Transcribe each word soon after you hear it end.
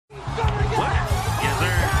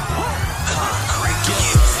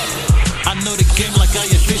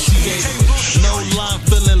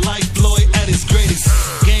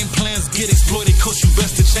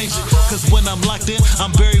I'm locked in,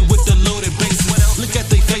 I'm buried with the loaded bases. Look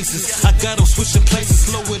at they faces, I got them switching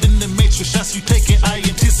places. Slower than the matrix, shots you taking, I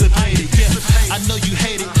anticipate it. Yeah, I know you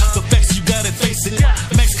hate it, but facts you gotta face it.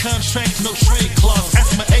 Max contract, no trade clause,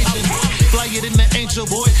 ask my agent. Fly it in the angel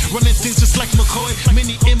boy, running things just like McCoy.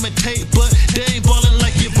 Many imitate, but they ain't ballin'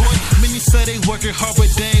 like your boy. Many say they working hard,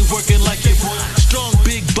 but they ain't working like your boy. Strong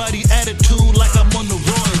big body attitude like I'm on the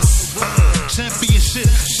roids.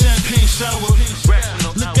 Championship, champagne shower.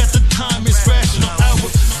 Look at the time, it's rational hour.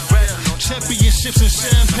 Championships and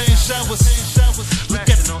champagne showers. Look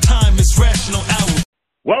at the time, it's rational hour.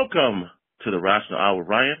 Welcome to the Rational Hour,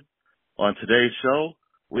 Ryan. On today's show,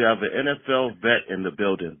 we have an NFL vet in the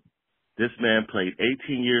building. This man played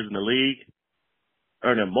 18 years in the league,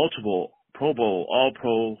 earning multiple Pro Bowl,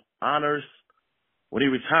 All-Pro honors. When he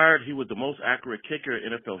retired, he was the most accurate kicker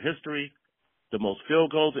in NFL history, the most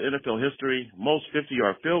field goals in NFL history, most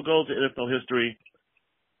 50-yard field goals in NFL history,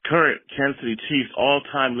 current Kansas City Chiefs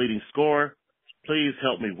all-time leading scorer. Please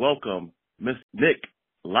help me welcome Mr. Nick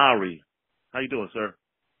Lowery. How you doing, sir?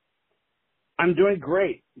 I'm doing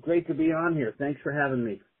great. Great to be on here. Thanks for having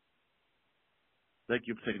me. Thank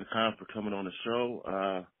you for taking the time for coming on the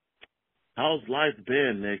show. How's life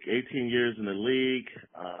been, Nick? 18 years in the league.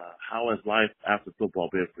 How has life after football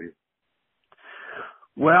been for you?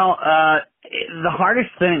 Well, the hardest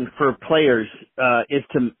thing for players is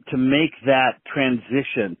to make that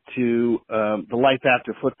transition to the life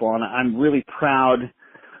after football, and I'm really proud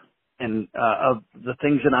and of the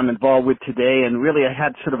things that I'm involved with today. And really, I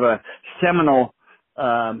had sort of a seminal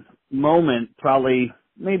moment, probably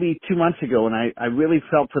maybe 2 months ago, and I really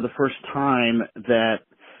felt for the first time that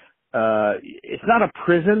it's not a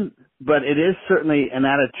prison, but it is certainly an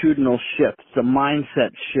attitudinal shift. It's a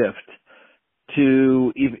mindset shift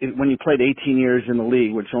to when you played 18 years in the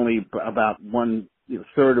league, which only about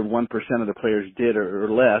third of 1% of the players did or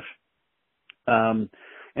less.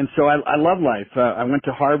 And so I love life. I went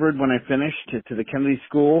to Harvard when I finished to the Kennedy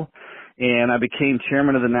School, and I became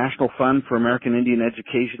chairman of the National Fund for American Indian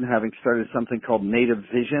Education, having started something called Native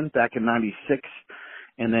Vision back in '96.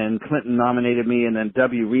 And then Clinton nominated me, and then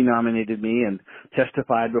W renominated me, and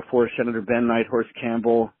testified before Senator Ben Nighthorse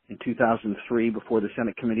Campbell in 2003 before the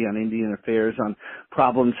Senate Committee on Indian Affairs on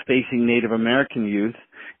problems facing Native American youth,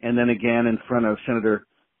 and then again in front of Senator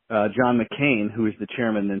John McCain, who was the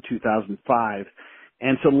chairman in 2005.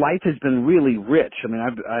 And so life has been really rich. I mean,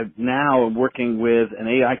 I've now am working with an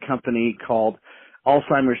AI company called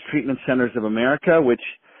Alzheimer's Treatment Centers of America, which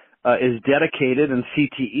is dedicated, and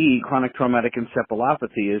CTE, chronic traumatic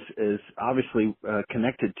encephalopathy, is obviously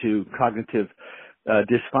connected to cognitive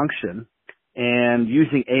dysfunction, and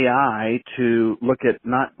using AI to look at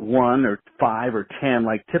not 1 or 5 or 10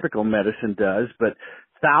 like typical medicine does, but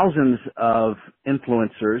thousands of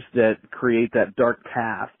influencers that create that dark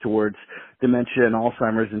path towards dementia and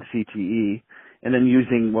Alzheimer's and CTE, and then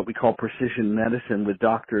using what we call precision medicine with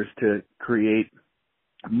doctors to create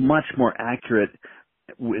much more accurate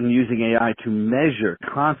in using AI to measure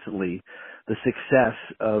constantly the success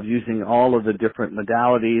of using all of the different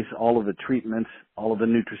modalities, all of the treatments, all of the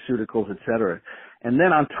nutraceuticals, et cetera. And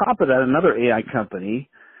then on top of that, another AI company,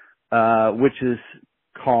 which is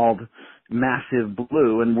called Massive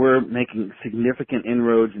Blue, and we're making significant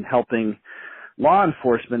inroads in helping law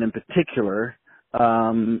enforcement in particular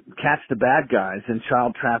catch the bad guys in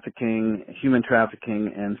child trafficking, human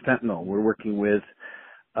trafficking, and fentanyl. We're working with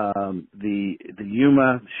the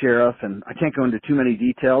Yuma sheriff, and I can't go into too many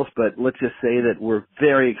details, but let's just say that we're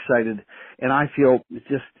very excited, and I feel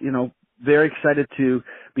just, very excited to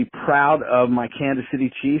be proud of my Kansas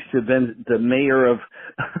City Chiefs, to have been the mayor of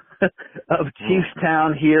of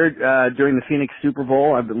Chiefstown here during the Phoenix Super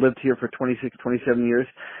Bowl. I've lived here for 26, 27 years.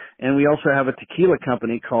 And we also have a tequila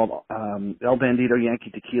company called El Bandito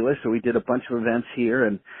Yankee Tequila, so we did a bunch of events here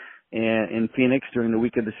and in Phoenix during the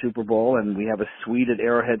week of the Super Bowl, and we have a suite at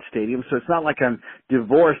Arrowhead Stadium. So it's not like I'm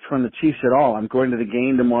divorced from the Chiefs at all. I'm going to the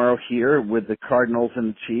game tomorrow here with the Cardinals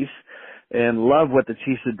and the Chiefs, and love what the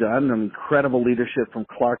Chiefs have done. Incredible leadership from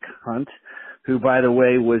Clark Hunt, who, by the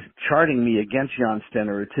way, was charting me against Jan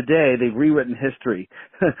Stenner. Today, they've rewritten history.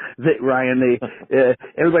 Ryan,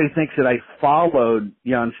 everybody thinks that I followed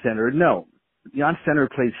Jan Stenner. No, Jan Stenner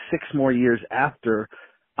played 6 more years after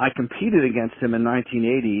I competed against him in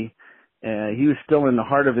 1980. He was still in the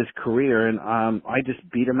heart of his career, and I just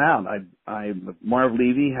beat him out. Marv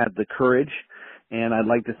Levy had the courage, and I'd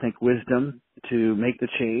like to think wisdom, to make the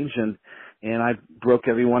change, and I broke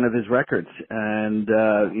every one of his records. And,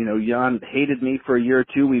 Jan hated me for a year or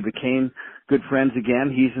two. We became good friends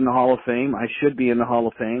again. He's in the Hall of Fame. I should be in the Hall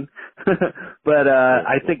of Fame. But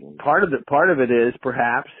I think part of it is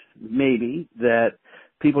perhaps, maybe, that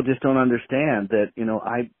people just don't understand that,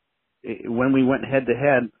 when we went head to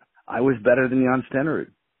head, I was better than Jan Stenerud.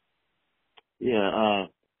 Yeah,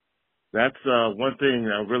 that's one thing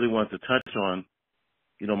I really want to touch on.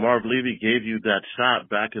 Marv Levy gave you that shot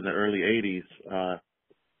back in the early 80s.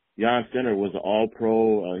 Jan Stener was an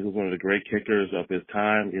all-pro. He was one of the great kickers of his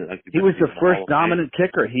time. He was the first dominant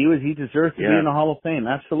kicker. He deserves to be in the Hall of Fame.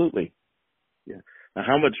 Absolutely. Yeah. Now,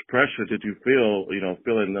 how much pressure did you feel,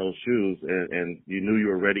 filling those shoes, and you knew you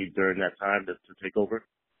were ready during that time to take over?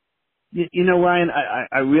 Ryan,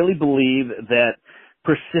 I really believe that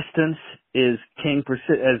persistence is king.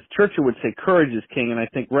 As Churchill would say, courage is king, and I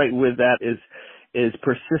think right with that is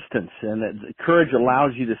persistence, and that courage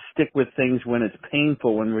allows you to stick with things when it's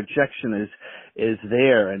painful, when rejection is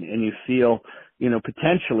there, and you feel,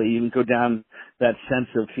 potentially you can go down that sense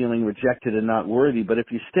of feeling rejected and not worthy. But if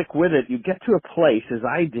you stick with it, you get to a place, as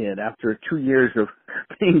I did after 2 years of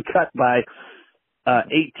being cut by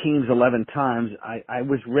 8 teams 11 times, I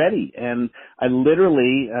was ready. And I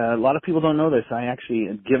literally, a lot of people don't know this, I actually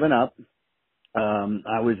had given up.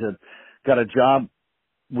 I got a job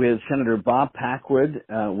with Senator Bob Packwood,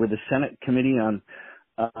 with the Senate Committee on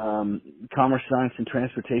Commerce, Science, and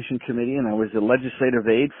Transportation Committee, and I was a legislative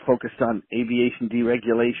aide focused on aviation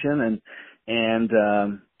deregulation, and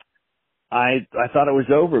I thought it was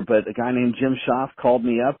over, but a guy named Jim Schaaf called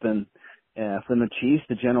me up and from the Chiefs,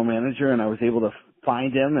 the general manager, and I was able to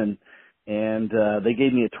find him, and they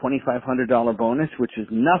gave me a $2,500 bonus, which is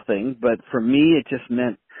nothing, but for me it just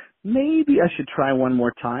meant maybe I should try one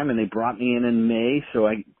more time, and they brought me in May so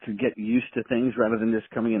I could get used to things rather than just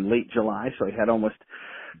coming in late July. So I had almost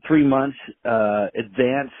 3 months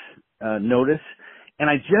advance notice,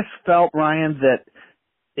 and I just felt, Ryan, that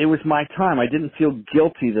it was my time. I didn't feel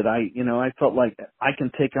guilty that I felt like I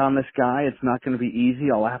can take on this guy. It's not going to be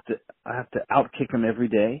easy. I have to outkick him every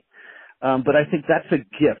day. But I think that's a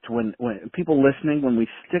gift when people listening, when we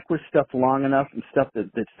stick with stuff long enough and stuff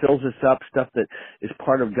that fills us up, stuff that is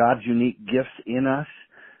part of God's unique gifts in us,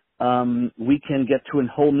 we can get to a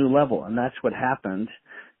whole new level. And that's what happened.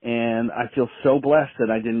 And I feel so blessed that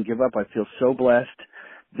I didn't give up. I feel so blessed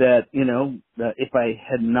that, that if I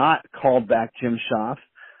had not called back Jim Schaaf,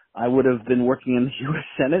 I would have been working in the U.S.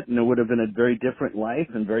 Senate, and it would have been a very different life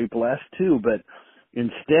and very blessed too. But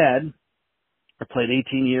instead, I played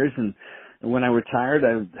 18 years, and when I retired,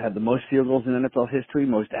 I had the most field goals in NFL history,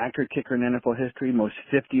 most accurate kicker in NFL history, most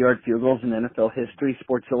 50-yard field goals in NFL history,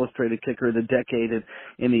 Sports Illustrated Kicker of the Decade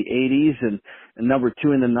in the 80s, and number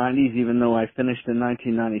 2 in the 90s, even though I finished in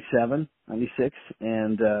 1997, 96,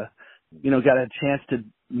 and, got a chance to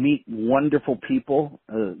meet wonderful people,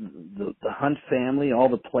 the Hunt family, all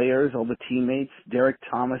the players, all the teammates, Derek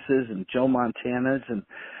Thomases and Joe Montanas, and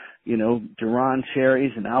Duron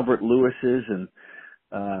Cherries and Albert Lewises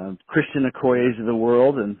and Christian Okoye's of the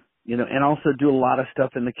world, and also do a lot of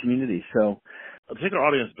stuff in the community. So take our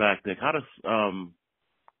audience back, Nick.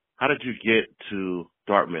 How did you get to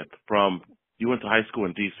Dartmouth? You went to high school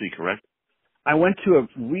in D.C., correct? I went to a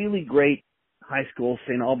really great high school,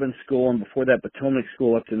 St. Albans School, and before that Potomac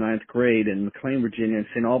School up to 9th grade in McLean, Virginia. And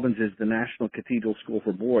St. Albans is the National Cathedral School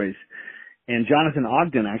for boys. And Jonathan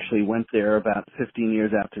Ogden actually went there about 15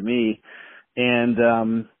 years after me. And,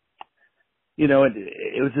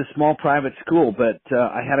 it was a small private school, but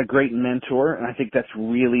I had a great mentor, and I think that's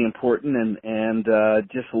really important. And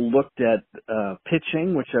just looked at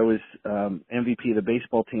pitching, which I was MVP of the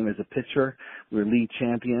baseball team as a pitcher. We were league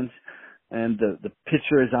champions. And the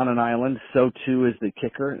pitcher is on an island, so too is the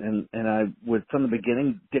kicker. And I would, from the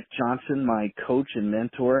beginning, Dick Johnson, my coach and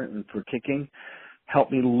mentor and for kicking,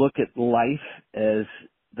 helped me look at life as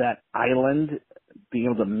that island, being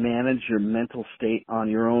able to manage your mental state on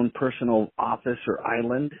your own personal office or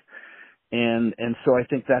island. And so I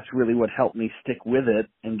think that's really what helped me stick with it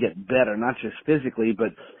and get better, not just physically,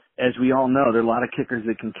 but as we all know, there are a lot of kickers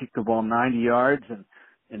that can kick the ball 90 yards and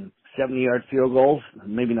 70-yard field goals.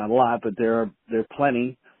 Maybe not a lot, but there are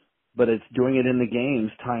plenty. But it's doing it in the games,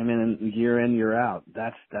 time in, year out.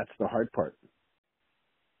 That's the hard part.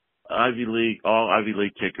 All Ivy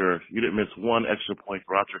League kicker. You didn't miss one extra point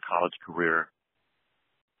throughout your college career.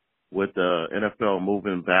 With the NFL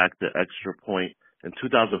moving back the extra point in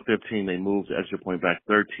 2015, they moved the extra point back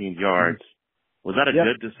 13 yards. Was that a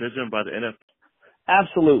good decision by the NFL?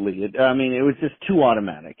 Absolutely. It was just too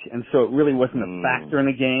automatic, and so it really wasn't a factor in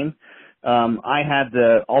the game. I had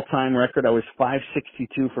the all-time record. I was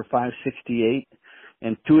 562 for 568,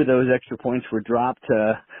 and 2 of those extra points were dropped.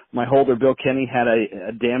 My holder, Bill Kenny, had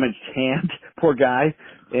a damaged hand, poor guy,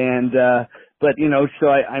 and so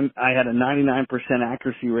I had a 99%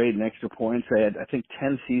 accuracy rate in extra points. I had, I think,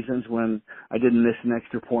 10 seasons when I didn't miss an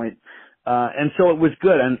extra point. And so it was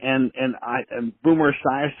good. And Boomer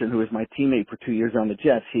Esiason, who was my teammate for 2 years on the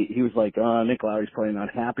Jets, he was like, oh, Nick Lowery's probably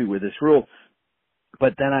not happy with this rule.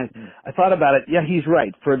 But then I thought about it. Yeah, he's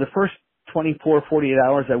right. For the first 24, 48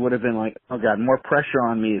 hours, I would have been like, oh God, more pressure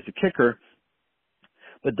on me as a kicker.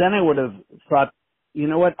 But then I would have thought, you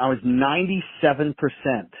know what? I was 97%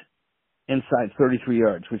 inside 33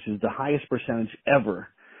 yards, which is the highest percentage ever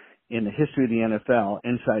in the history of the NFL,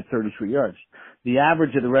 inside 33 yards. The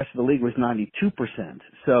average of the rest of the league was 92%.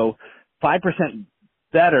 So 5%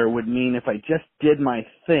 better would mean if I just did my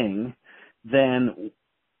thing, then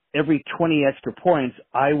every 20 extra points,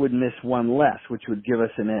 I would miss one less, which would give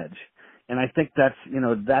us an edge. And I think that's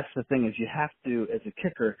the thing is you have to, as a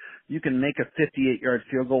kicker, you can make a 58-yard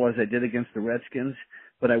field goal as I did against the Redskins,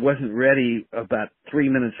 but I wasn't ready about 3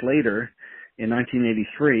 minutes later in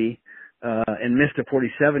 1983 and missed a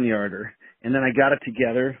 47-yarder. And then I got it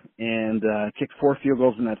together and kicked 4 field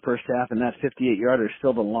goals in that first half, and that 58-yarder is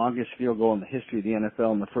still the longest field goal in the history of the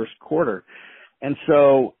NFL in the first quarter. And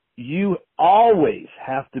so you always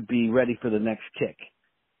have to be ready for the next kick.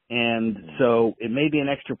 And so it may be an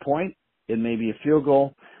extra point, it may be a field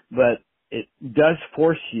goal, but it does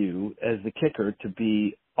force you as the kicker to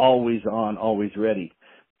be always on, always ready.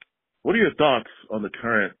 What are your thoughts on the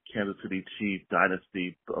current Kansas City Chiefs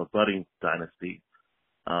dynasty, budding dynasty,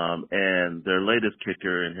 and their latest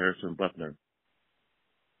kicker in Harrison Butker?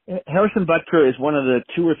 Harrison Butker is one of the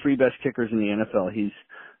 2 or 3 best kickers in the NFL. He's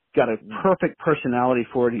got a perfect personality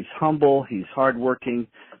for it. He's humble. He's hardworking.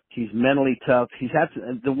 He's mentally tough. He's had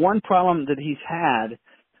the one problem that he's had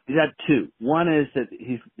 2. One is that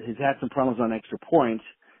he's had some problems on extra points.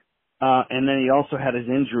 And then he also had his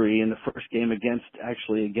injury in the first game against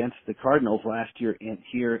the Cardinals last year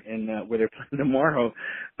where they're playing tomorrow.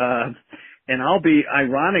 And I'll be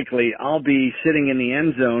sitting in the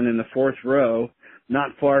end zone in the 4th row,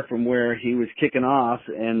 not far from where he was kicking off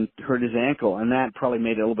and hurt his ankle. And that probably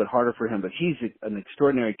made it a little bit harder for him, but he's an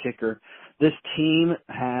extraordinary kicker. This team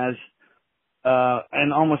has,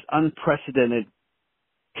 an almost unprecedented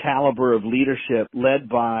caliber of leadership led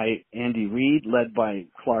by Andy Reid, led by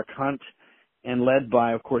Clark Hunt, and led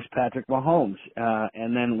by, of course, Patrick Mahomes.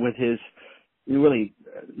 And then with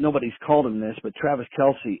nobody's called him this, but Travis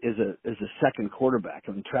Kelce is a second quarterback.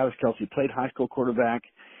 I mean, Travis Kelce played high school quarterback.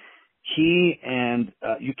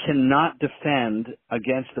 You cannot defend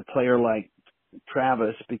against a player like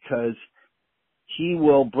Travis because he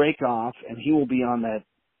will break off and he will be on that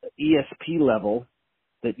ESP level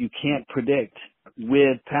that you can't predict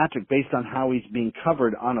with Patrick based on how he's being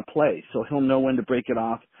covered on a play. So he'll know when to break it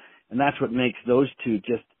off, and that's what makes those two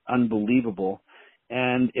just unbelievable.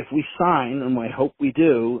 And if we sign, and I hope we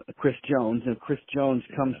do, Chris Jones, and Chris Jones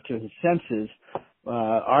comes to his senses,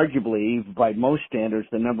 arguably by most standards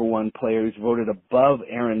the number 1 player who's voted above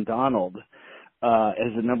Aaron Donald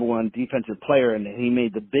as the number 1 defensive player, and he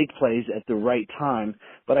made the big plays at the right time.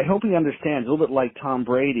 But I hope he understands, a little bit like Tom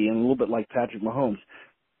Brady and a little bit like Patrick Mahomes,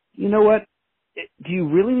 you know what? Do you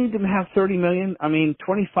really need to have $30 million? I mean,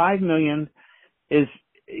 $25 million is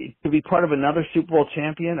to be part of another Super Bowl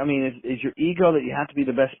champion. I mean, is your ego that you have to be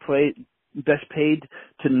the best paid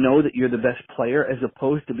to know that you're the best player, as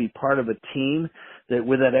opposed to be part of a team that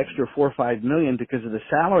with that extra $4 or $5 million because of the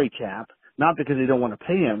salary cap, not because they don't want to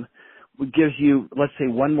pay him, gives you, let's say,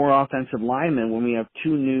 1 more offensive lineman when we have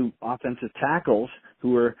 2 new offensive tackles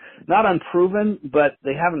who are not unproven, but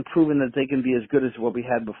they haven't proven that they can be as good as what we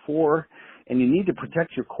had before. And you need to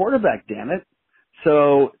protect your quarterback, damn it.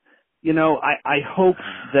 So, I hope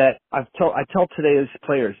that I tell today's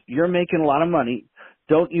players, you're making a lot of money.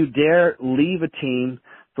 Don't you dare leave a team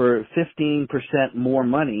for 15% more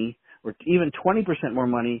money or even 20% more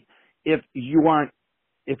money if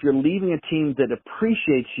you're leaving a team that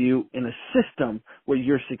appreciates you in a system where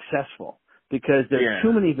you're successful, because there are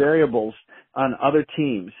too many variables on other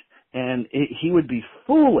teams, and he would be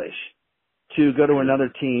foolish to go to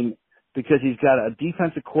another team because he's got a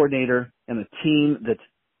defensive coordinator and a team that's,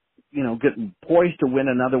 getting poised to win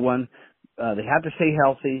another one. They have to stay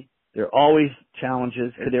healthy. There are always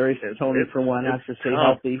challenges. Kadarius Toney, for one, has to stay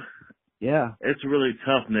healthy. Yeah. It's really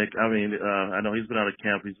tough, Nick. I mean, I know he's been out of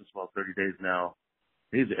camp. He's just about 30 days now.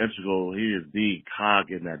 He's integral. He is the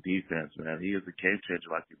cog in that defense, man. He is a game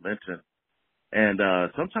changer, like you mentioned. And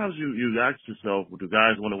sometimes you ask yourself, do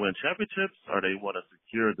guys want to win championships or they want to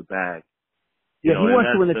secure the bag? Yeah, he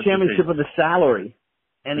wants to win the championship with the salary.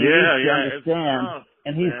 And he needs to understand.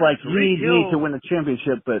 And he's like, you need me to win the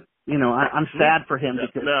championship, but, I'm sad for him.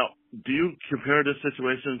 Because now, do you compare this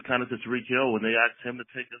situation kind of to Tariq Hill when they asked him to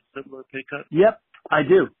take a similar pay cut? Yep, I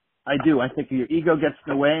do. I do. I think your ego gets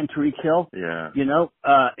in the way, and Tariq Hill,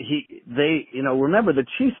 remember the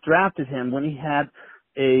Chiefs drafted him when he had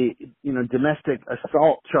a, domestic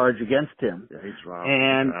assault charge against him. Yeah, he's wrong.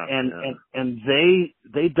 And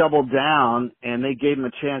they doubled down and they gave him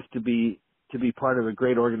a chance to be part of a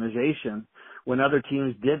great organization when other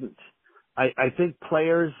teams didn't. I think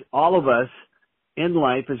players, all of us in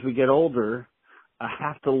life as we get older,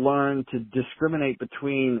 have to learn to discriminate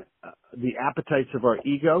between the appetites of our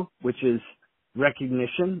ego, which is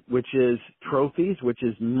recognition, which is trophies, which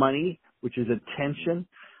is money, which is attention,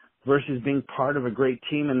 versus being part of a great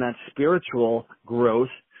team and that spiritual growth.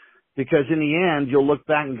 Because in the end, you'll look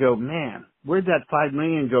back and go, man, where'd that $5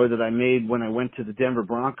 million go that I made when I went to the Denver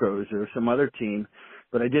Broncos or some other team?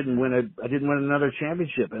 But I didn't win another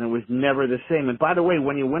championship, and it was never the same. And by the way,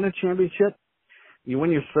 when you win a championship, you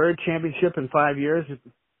win your third championship in 5 years,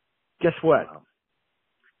 guess what?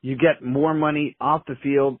 You get more money off the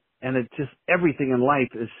field, and it's just everything in life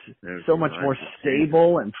is so much more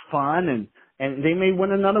stable and fun, and they may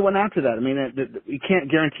win another one after that. I mean, you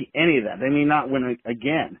can't guarantee any of that. They may not win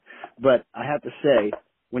again. But I have to say,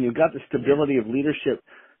 when you've got the stability of leadership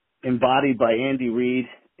embodied by Andy Reid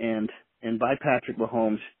and by Patrick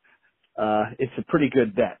Mahomes, it's a pretty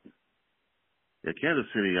good bet. Yeah, Kansas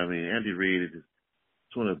City, I mean, Andy Reid is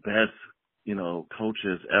one of the best,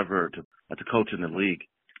 coaches ever to coach in the league.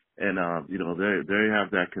 And, they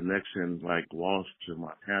have that connection like Walsh to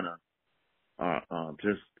Montana.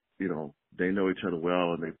 They know each other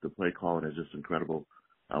well, and the play calling is just incredible.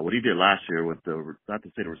 What he did last year with not to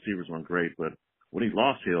say the receivers weren't great, but when he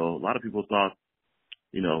lost Hill, a lot of people thought,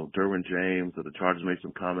 Derwin James or the Chargers made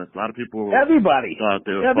some comments. A lot of people Everybody thought it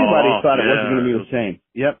thought it wasn't going to be the same.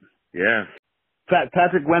 Yep. Yeah.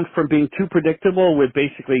 Patrick went from being too predictable with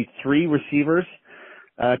basically three receivers,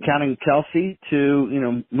 counting Kelsey,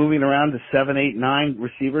 to, moving around to 7, 8, 9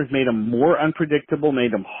 receivers, made him more unpredictable,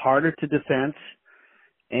 made him harder to defense,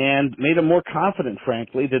 and made them more confident,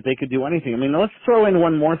 frankly, that they could do anything. I mean, let's throw in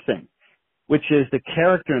one more thing, which is the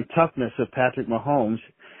character and toughness of Patrick Mahomes.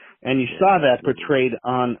 And you saw that portrayed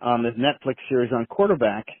on the Netflix series on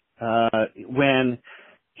Quarterback, when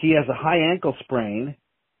he has a high ankle sprain,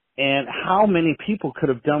 and how many people could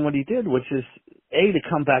have done what he did, which is A, to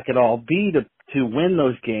come back at all, B, to win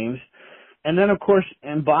those games, and then, of course,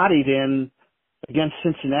 embodied in against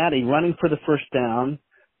Cincinnati, running for the first down,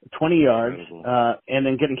 20 yards, and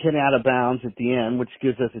then getting hit out of bounds at the end, which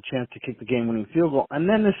gives us a chance to kick the game-winning field goal. And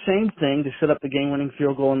then the same thing to set up the game-winning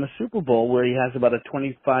field goal in the Super Bowl, where he has about a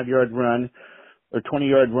 25-yard run or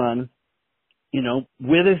 20-yard run,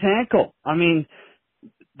 with his ankle. I mean,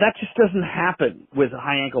 that just doesn't happen with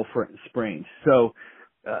high ankle sprains. So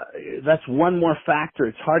that's one more factor.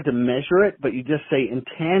 It's hard to measure it, but you just say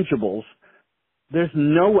intangibles. There's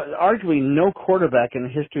arguably no quarterback in the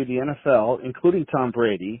history of the NFL, including Tom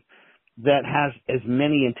Brady, that has as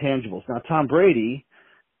many intangibles. Now, Tom Brady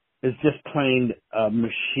is just plain a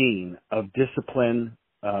machine of discipline,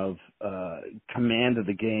 of command of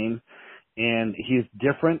the game, and he's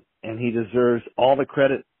different, and he deserves all the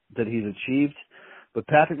credit that he's achieved. But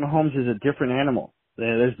Patrick Mahomes is a different animal.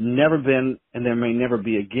 There's never been, and there may never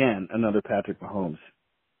be again, another Patrick Mahomes.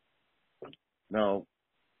 No.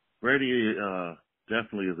 Brady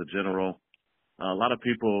definitely is a general. A lot of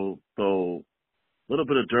people throw a little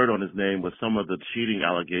bit of dirt on his name with some of the cheating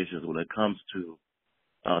allegations when it comes to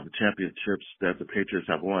the championships that the Patriots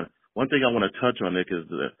have won. One thing I want to touch on, Nick, is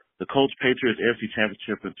the Colts Patriots AFC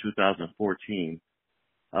Championship in 2014.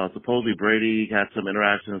 Supposedly Brady had some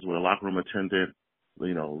interactions with a locker room attendant,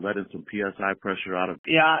 letting some PSI pressure out of.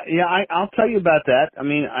 Yeah, I'll tell you about that. I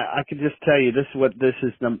mean, I could just tell you this is what this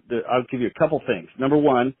is. I'll give you a couple things. Number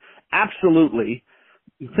one, absolutely.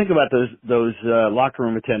 Think about those locker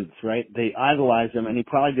room attendants, right? They idolize him, and he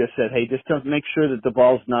probably just said, "Hey, just don't make sure that the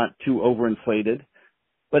ball's not too overinflated."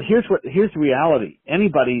 But here's the reality.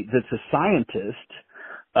 Anybody that's a scientist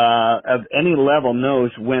of any level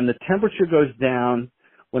knows when the temperature goes down,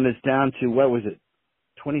 when it's down to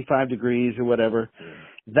 25 degrees or whatever,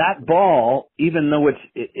 that ball, even though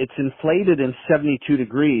it's inflated in 72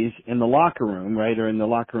 degrees in the locker room, right, or in the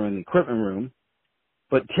locker room, the equipment room,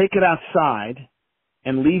 but take it outside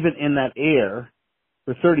and leave it in that air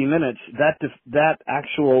for 30 minutes, that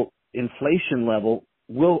actual inflation level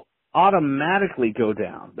will automatically go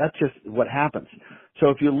down. That's just what happens. So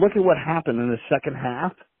if you look at what happened in the second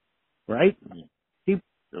half, right, he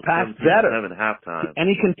passed better. At halftime. And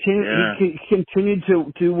he continued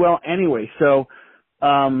to do well anyway. So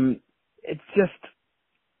it's just,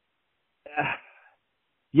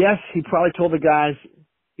 yes, he probably told the guys,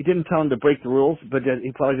 he didn't tell them to break the rules, but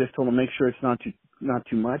he probably just told them make sure it's not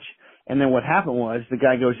too much. And then what happened was the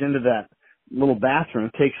guy goes into that little bathroom,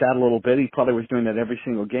 takes out a little bit. He probably was doing that every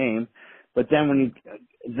single game. But then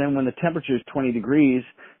when the temperature is 20 degrees,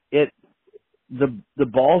 the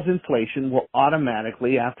ball's inflation will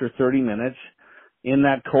automatically, after 30 minutes in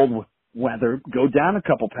that cold weather, go down a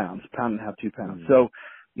couple pounds, pound and a half, 2 pounds. So,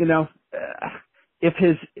 if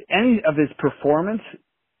any of his performance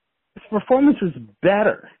was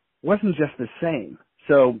better. It wasn't just the same.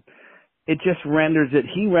 So it just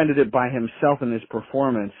he rendered it by himself in his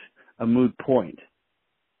performance a moot point.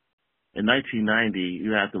 In 1990,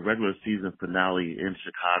 you had the regular season finale in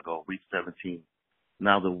Chicago, week 17.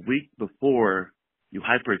 Now, the week before, you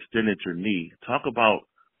hyperextended your knee. Talk about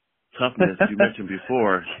toughness you mentioned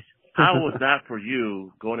before. How was that for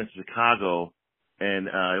you going into Chicago? And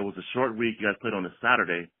it was a short week. You guys played on a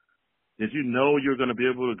Saturday. Did you know you were going to be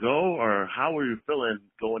able to go, or how were you feeling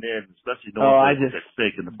going in, especially knowing what was at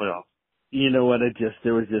stake in the playoffs? You know what?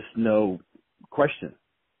 There was just no question.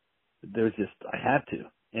 I had to.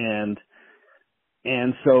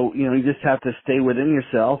 And so, you just have to stay within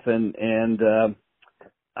yourself and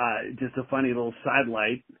just a funny little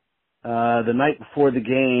sidelight. The night before the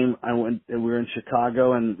game, we were in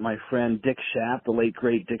Chicago, and my friend Dick Schaap, the late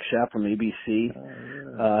great Dick Schaap from ABC,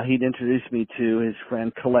 he'd introduced me to his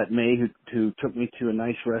friend Colette May, who took me to a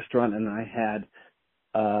nice restaurant, and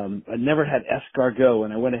I'd never had escargot,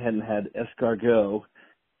 and I went ahead and had escargot,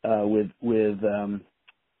 with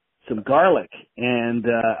some garlic. And,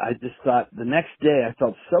 I just thought the next day I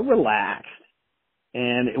felt so relaxed,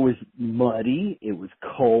 and it was muddy, it was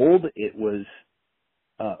cold, it was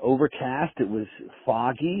overcast. It was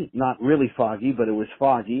foggy, not really foggy, but it was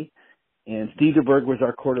foggy. And Steve DeBerg was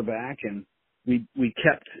our quarterback, and we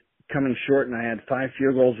kept coming short, and I had 5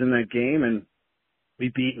 field goals in that game, and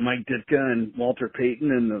we beat Mike Ditka and Walter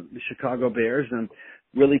Payton and the Chicago Bears, and I'm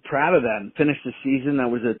really proud of that. And finished the season.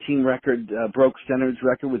 That was a team record, broke Stennard's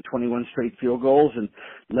record with 21 straight field goals and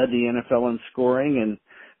led the NFL in scoring. And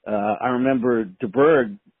I remember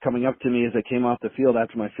DeBerg coming up to me as I came off the field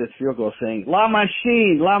after my 5th field goal saying, La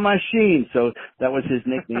Machine, La Machine. So that was his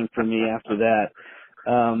nickname for me after that.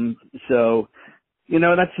 So,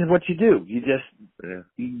 that's what you do. You just,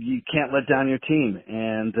 you can't let down your team.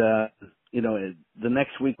 And, the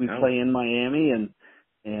next week we play in Miami, and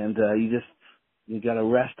you got to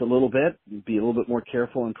rest a little bit, be a little bit more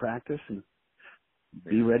careful in practice, and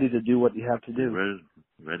be ready to do what you have to do.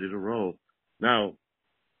 Ready to roll. Now,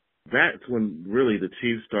 that's when really the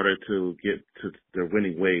Chiefs started to get to their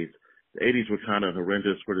winning ways. The 80s were kind of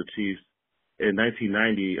horrendous for the Chiefs. In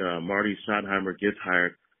 1990, Marty Schottenheimer gets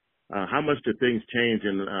hired. How much did things change,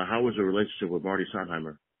 and how was your relationship with Marty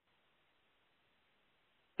Schottenheimer?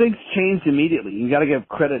 Things changed immediately. You got to give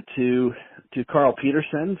credit to Carl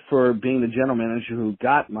Peterson for being the general manager who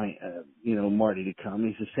got Marty to come.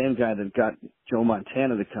 He's the same guy that got Joe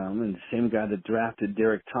Montana to come, and the same guy that drafted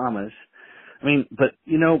Derek Thomas.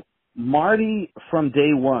 Marty, from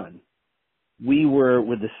day one, we were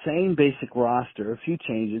with the same basic roster, a few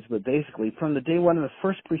changes, but basically from the day one of the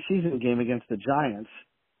first preseason game against the Giants,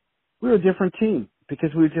 we were a different team because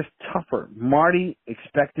we were just tougher. Marty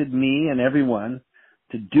expected me and everyone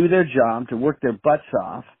to do their job, to work their butts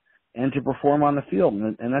off, and to perform on the field.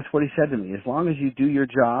 And that's what he said to me. As long as you do your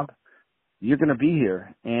job, you're going to be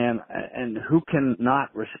here. And who can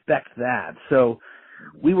not respect that? So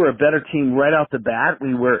we were a better team right out the bat.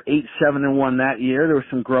 We were 8-7-1 that year. There were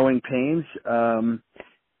some growing pains.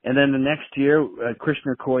 And then the next year,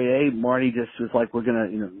 Christian Okoye, Marty just was like, we're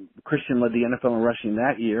going to, Christian led the NFL in rushing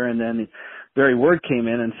that year. And then Barry Word came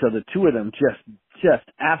in. And so the two of them just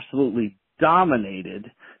absolutely dominated.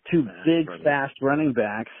 Two big, fast running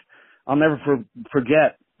backs. I'll never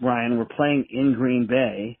forget, Ryan, we're playing in Green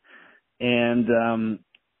Bay. And,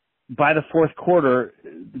 by the fourth quarter,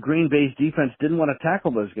 Green Bay's defense didn't want to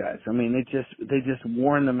tackle those guys. I mean, they just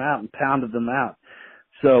worn them out and pounded them out.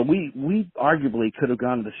 So we arguably could have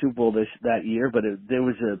gone to the Super Bowl that year, but there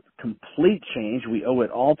was a complete change. We owe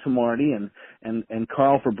it all to Marty and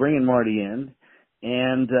Carl for bringing Marty in.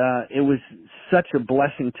 And it was such a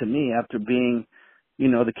blessing to me after being,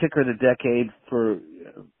 the kicker of the decade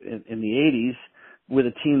in the 80s with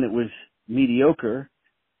a team that was mediocre.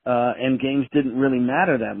 And games didn't really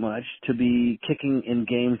matter that much, to be kicking in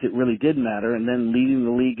games that really did matter, and then leading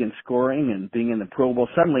the league in scoring and being in the Pro Bowl.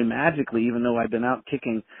 Suddenly, magically, even though I'd been out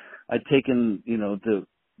kicking, I'd taken,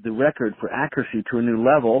 the record for accuracy to a new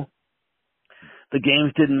level. The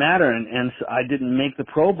games didn't matter, and so I didn't make the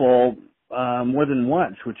Pro Bowl more than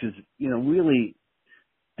once, which is, really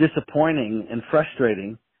disappointing and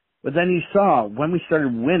frustrating. But then you saw when we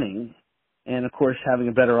started winning, and of course having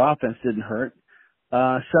a better offense didn't hurt.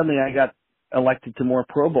 Suddenly I got elected to more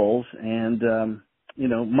Pro Bowls and,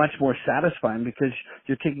 much more satisfying because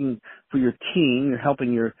you're taking for your team, you're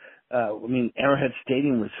helping your, Arrowhead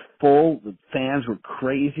Stadium was full. The fans were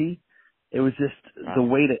crazy. It was just the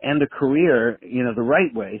way to end a career, the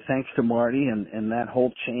right way, thanks to Marty and that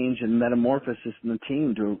whole change and metamorphosis in the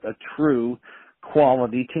team to a true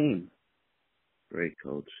quality team. Great,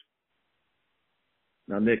 Coach.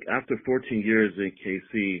 Now, Nick, after 14 years in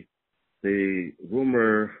KC, the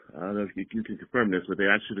rumor, I don't know if you can confirm this, but they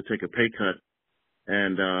asked you to take a pay cut,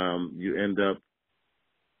 and you end up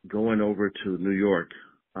going over to New York.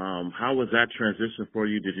 How was that transition for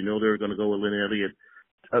you? Did you know they were going to go with Lynn Elliott?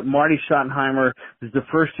 Marty Schottenheimer was the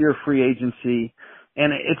first year of free agency,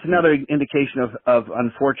 and it's another indication of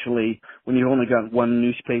unfortunately, when you've only got one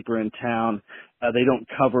newspaper in town, they don't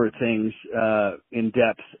cover things in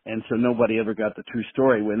depth, and so nobody ever got the true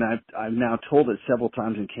story. When I've now told it several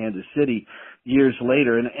times in Kansas City years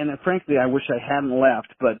later, and frankly, I wish I hadn't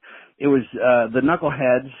left, but it was the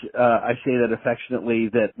knuckleheads, I say that affectionately,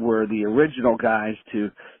 that were the original guys to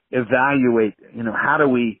evaluate, how do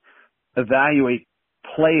we evaluate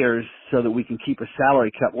players so that we can keep a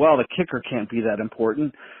salary cap. Well, the kicker can't be that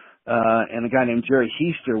important. And a guy named Jerry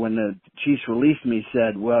Heister, when the Chiefs released me,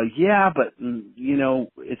 said, well, yeah, but,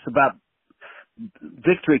 it's about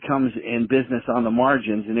victory comes in business on the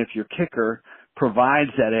margins. And if your kicker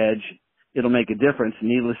provides that edge, it'll make a difference.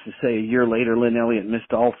 Needless to say, a year later, Lynn Elliott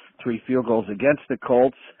missed all 3 field goals against the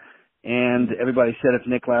Colts. And everybody said if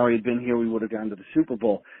Nick Lowery had been here, we would have gone to the Super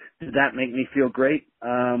Bowl. Did that make me feel great?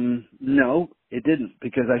 No, it didn't,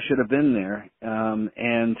 because I should have been there.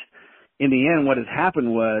 And in the end, what had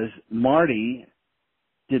happened was Marty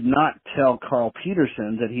did not tell Carl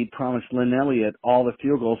Peterson that he'd promised Lynn Elliott all the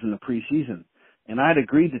field goals in the preseason. And I'd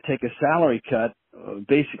agreed to take a salary cut,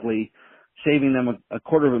 basically saving them a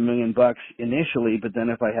 $250,000 initially, but then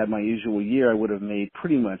if I had my usual year, I would have made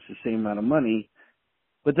pretty much the same amount of money.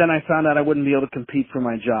 But then I found out I wouldn't be able to compete for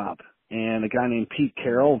my job. And a guy named Pete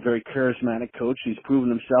Carroll, very charismatic coach, who's proven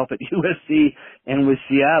himself at USC and with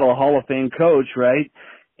Seattle, Hall of Fame coach, right?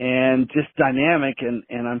 And just dynamic.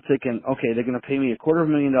 And I'm thinking, okay, they're going to pay me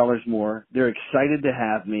 $250,000 more. They're excited to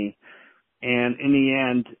have me. And in the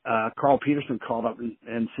end, Carl Peterson called up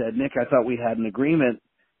and said, Nick, I thought we had an agreement.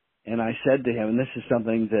 And I said to him, and this is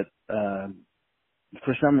something that,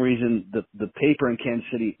 for some reason, the paper in Kansas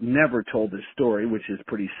City never told this story, which is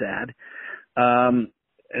pretty sad.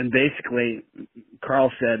 And basically, Carl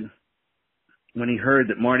said, when he heard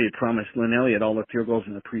that Marty had promised Lynn Elliott all the field goals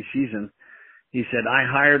in the preseason, he said, I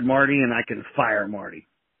hired Marty and I can fire Marty.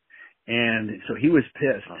 And so he was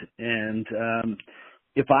pissed. And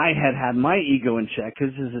if I had my ego in check,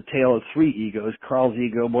 because this is a tale of 3 egos, Carl's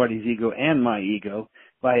ego, Marty's ego, and my ego,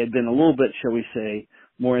 if I had been a little bit, shall we say,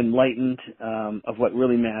 more enlightened of what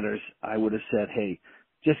really matters, I would have said, hey,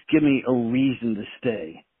 just give me a reason to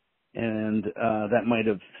stay. And that might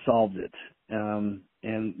have solved it.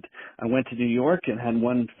 And I went to New York and had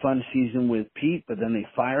one fun season with Pete, but then they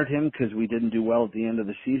fired him because we didn't do well at the end of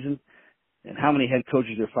the season. And how many head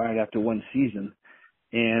coaches are fired after one season?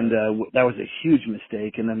 And that was a huge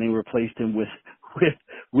mistake. And then they replaced him with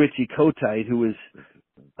Richie Kotite, who was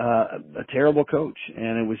a terrible coach.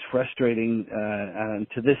 And it was frustrating. And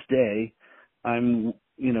to this day, I'm,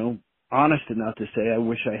 honest enough to say I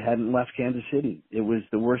wish I hadn't left Kansas City. It was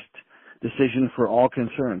the worst decision for all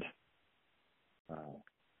concerned. Wow.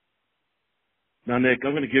 Now, Nick,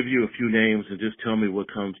 I'm going to give you a few names and just tell me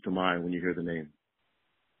what comes to mind when you hear the name.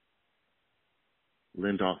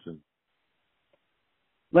 Len Dawson.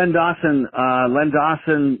 Len Dawson,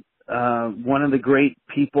 one of the great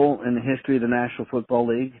people in the history of the National Football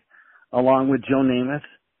League, along with Joe Namath,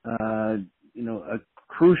 a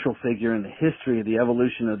crucial figure in the history of the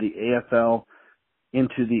evolution of the AFL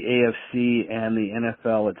into the AFC and the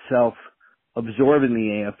NFL itself, absorbing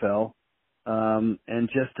the AFL, and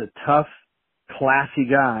just a tough, classy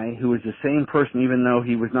guy who was the same person, even though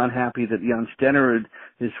he was not happy that Jan Stenerud,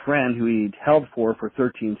 his friend, who he'd held for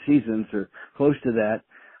 13 seasons or close to that,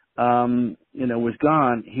 was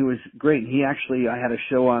gone. He was great. I had a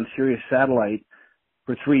show on Sirius Satellite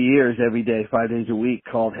for 3 years, every day, 5 days a week,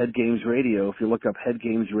 called Head Games Radio. If you look up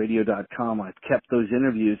headgamesradio.com, I've kept those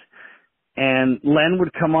interviews. And Len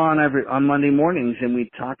would come on Monday mornings, and we'd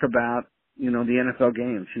talk about, the NFL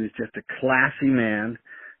games. He was just a classy man,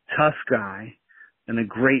 tough guy, and a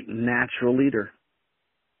great natural leader.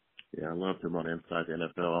 Yeah, I loved him on Inside the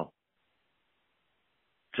NFL.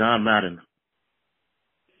 John Madden.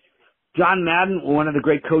 John Madden, one of the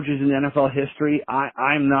great coaches in NFL history.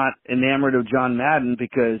 I'm not enamored of John Madden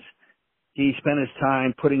because he spent his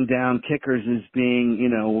time putting down kickers as being,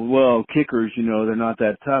 well, kickers, they're not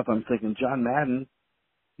that tough. I'm thinking, John Madden,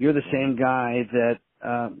 you're the same guy that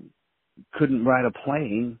couldn't ride a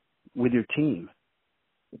plane with your team.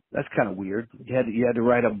 That's kind of weird. You had to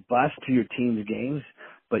ride a bus to your team's games,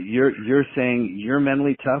 but you're saying you're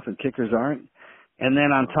mentally tough and kickers aren't. And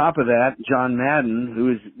then on top of that, John Madden,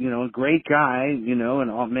 who is, a great guy, in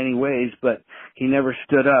all many ways, but he never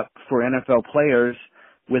stood up for NFL players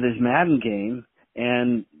with his Madden game,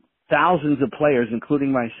 and thousands of players,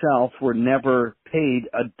 including myself, were never paid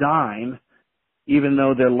a dime, even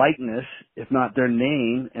though their likeness, if not their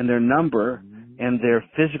name and their number and their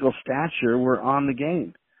physical stature were on the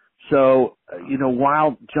game. So,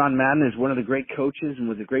 while John Madden is one of the great coaches and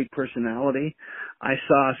was a great personality, I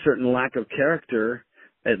saw a certain lack of character,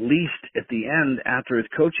 at least at the end after his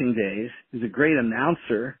coaching days. He was a great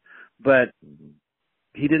announcer, but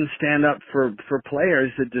he didn't stand up for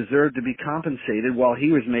players that deserved to be compensated while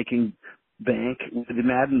he was making bank with the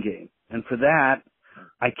Madden game. And for that,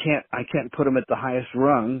 I can't put him at the highest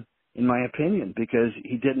rung, in my opinion, because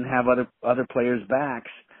he didn't have other players'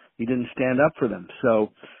 backs. He didn't stand up for them.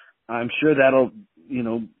 So I'm sure that'll,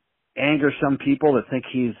 anger some people that think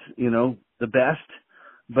he's, the best.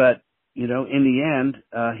 But, in the end,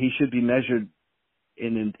 he should be measured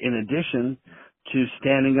in addition to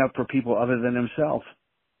standing up for people other than himself.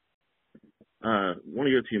 One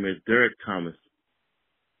of your teammates, Derek Thomas.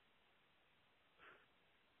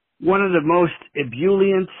 One of the most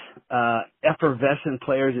ebullient, effervescent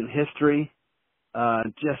players in history.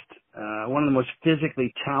 One of the most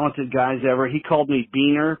physically talented guys ever. He called me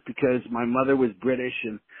Beaner because my mother was British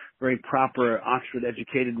and very proper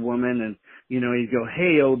Oxford-educated woman. And, he'd go,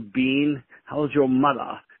 "Hey, old Bean, how's your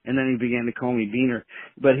mother?" And then he began to call me Beaner.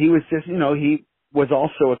 But he was just, he was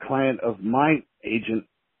also a client of my agent,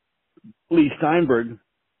 Lee Steinberg,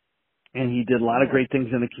 and he did a lot of great things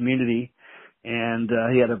in the community. And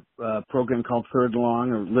he had a program called Third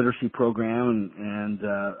Long, or literacy program, and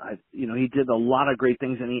he did a lot of great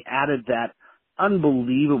things, and he added that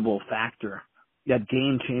unbelievable factor, that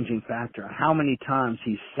game-changing factor. How many times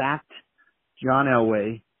he sacked John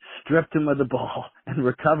Elway, stripped him of the ball, and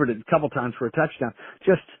recovered it a couple times for a touchdown.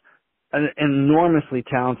 Just an enormously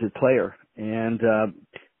talented player. And,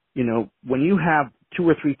 when you have two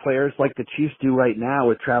or three players like the Chiefs do right now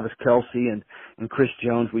with Travis Kelce and Chris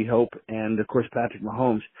Jones, we hope, and, of course, Patrick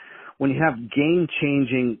Mahomes, when you have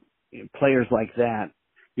game-changing players like that,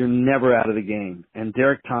 you're never out of the game. And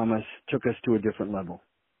Derek Thomas took us to a different level.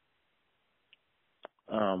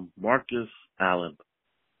 Marcus Allen.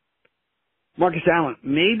 Marcus Allen,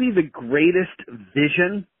 maybe the greatest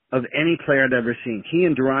vision of any player I've ever seen. He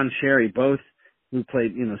and Duron Sherry, both who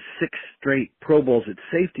played, 6 straight Pro Bowls at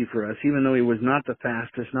safety for us, even though he was not the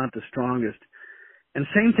fastest, not the strongest. And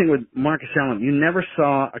same thing with Marcus Allen. You never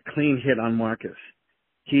saw a clean hit on Marcus.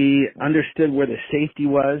 He understood where the safety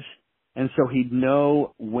was, and so he'd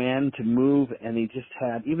know when to move, and he just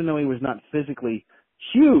had, even though he was not physically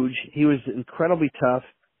huge, he was incredibly tough,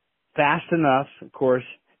 fast enough, of course,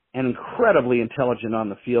 and incredibly intelligent on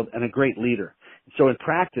the field, and a great leader. So in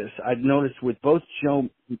practice, I'd noticed with both Joe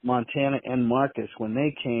Montana and Marcus, when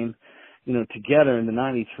they came, together in the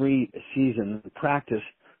 93 season in practice,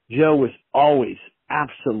 Joe was always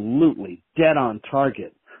absolutely dead on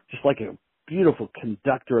target, just like a beautiful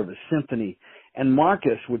conductor of a symphony. And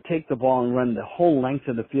Marcus would take the ball and run the whole length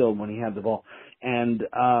of the field when he had the ball. And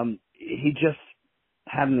he just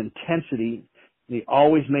had an intensity. He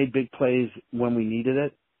always made big plays when we needed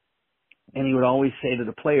it. And he would always say to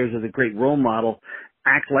the players, as a great role model,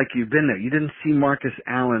 act like you've been there. You didn't see Marcus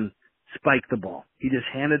Allen spike the ball. He just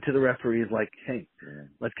handed to the referees like, hey,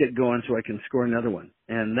 let's get going so I can score another one.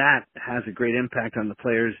 And that has a great impact on the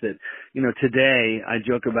players that, today I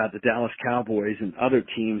joke about the Dallas Cowboys and other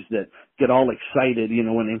teams that get all excited,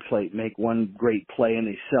 when they make one great play and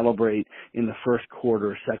they celebrate in the first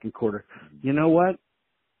quarter or second quarter. You know what?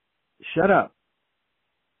 Shut up.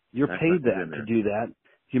 You're paid that to do that.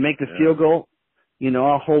 If you make the field goal,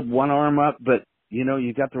 I'll hold one arm up, but,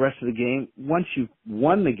 you've got the rest of the game. Once you've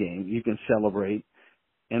won the game, you can celebrate.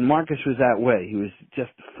 And Marcus was that way. He was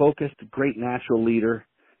just focused, great natural leader,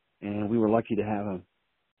 and we were lucky to have him.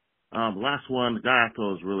 Last one, the guy I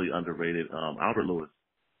thought was really underrated, Albert Lewis.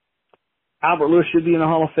 Albert Lewis should be in the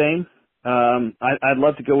Hall of Fame. I'd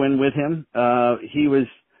love to go in with him. He was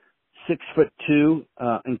 6'2",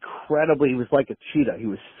 incredibly, he was like a cheetah. He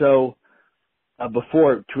was so,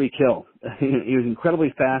 before Tariq Hill, he was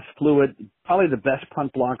incredibly fast, fluid, probably the best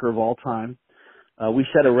punt blocker of all time. We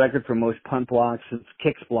set a record for most punt blocks since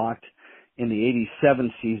kicks blocked. in the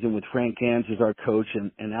 87 season with Frank Gans as our coach,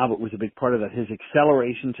 and Albert was a big part of that. His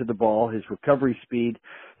acceleration to the ball, his recovery speed,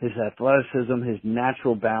 his athleticism, his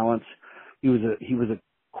natural balance. He was a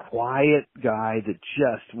quiet guy that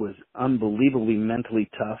just was unbelievably mentally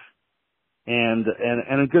tough and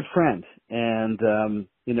a good friend. And,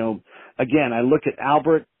 again, I look at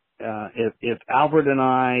Albert, if Albert and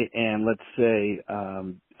I, and let's say,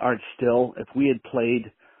 Art Still, if we had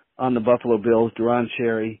played on the Buffalo Bills, Duron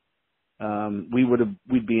Cherry,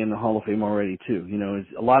 we'd be in the Hall of Fame already too.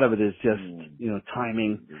 A lot of it is just,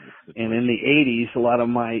 timing. And in the 80s, a lot of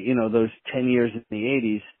my, those 10 years in the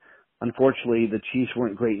 80s, unfortunately, the Chiefs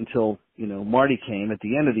weren't great until, Marty came at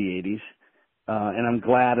the end of the 80s. And I'm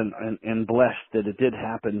glad and blessed that it did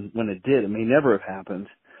happen when it did. It may never have happened,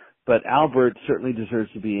 but Albert certainly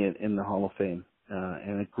deserves to be in the Hall of Fame,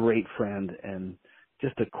 and a great friend and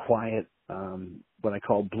just a quiet, what I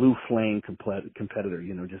call blue flame competitor,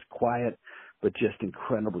 just quiet, but just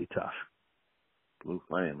incredibly tough. Blue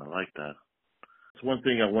flame. I like that. It's one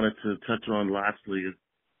thing I wanted to touch on lastly is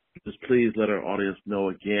just please let our audience know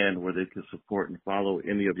again where they can support and follow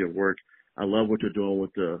any of your work. I love what you're doing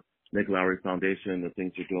with the Nick Lowery Foundation, the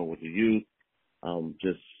things you're doing with the youth,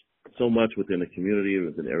 just so much within the community,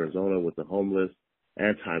 within Arizona, with the homeless,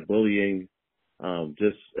 anti-bullying,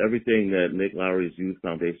 just everything that Nick Lowery's Youth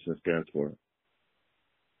Foundation stands for.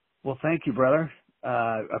 Well, thank you, brother.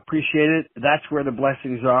 Appreciate it. That's where the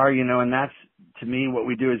blessings are, and that's, to me, what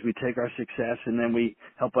we do is we take our success and then we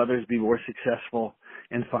help others be more successful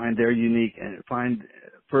and find their unique, and find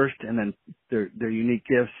first and then their unique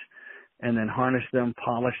gifts, and then harness them,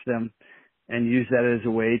 polish them, and use that as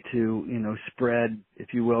a way to, spread,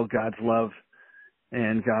 if you will, God's love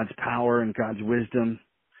and God's power and God's wisdom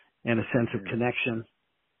and a sense of connection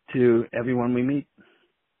to everyone we meet.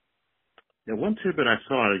 Yeah, one tidbit I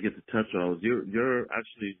saw I get to touch on was you're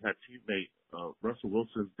actually that teammate, Russell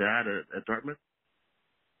Wilson's dad at Dartmouth?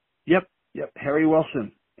 Yep, Harry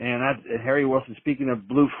Wilson. And Harry Wilson, speaking of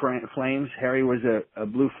blue flames, Harry was a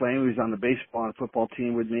blue flame. He was on the baseball and football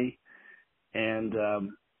team with me. And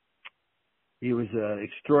he was an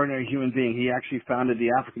extraordinary human being. He actually founded the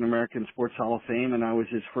African American Sports Hall of Fame, and I was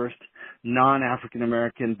his first non-African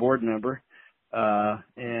American board member.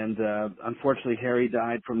 And unfortunately, Harry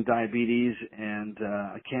died from diabetes and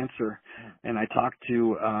a cancer. And I talked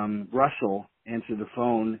to Russell, answered the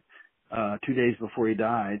phone 2 days before he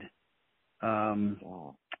died. And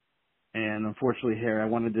unfortunately, Harry, I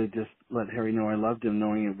wanted to just let Harry know I loved him,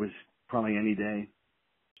 knowing it was probably any day.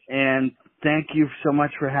 And thank you so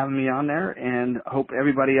much for having me on there, and I hope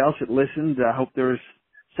everybody else that listened, I hope there's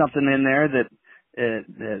something in there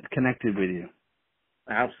that connected with you.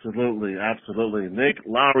 Absolutely. Nick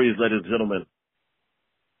Lowery, ladies and gentlemen.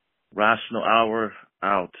 Rational Hour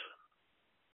out.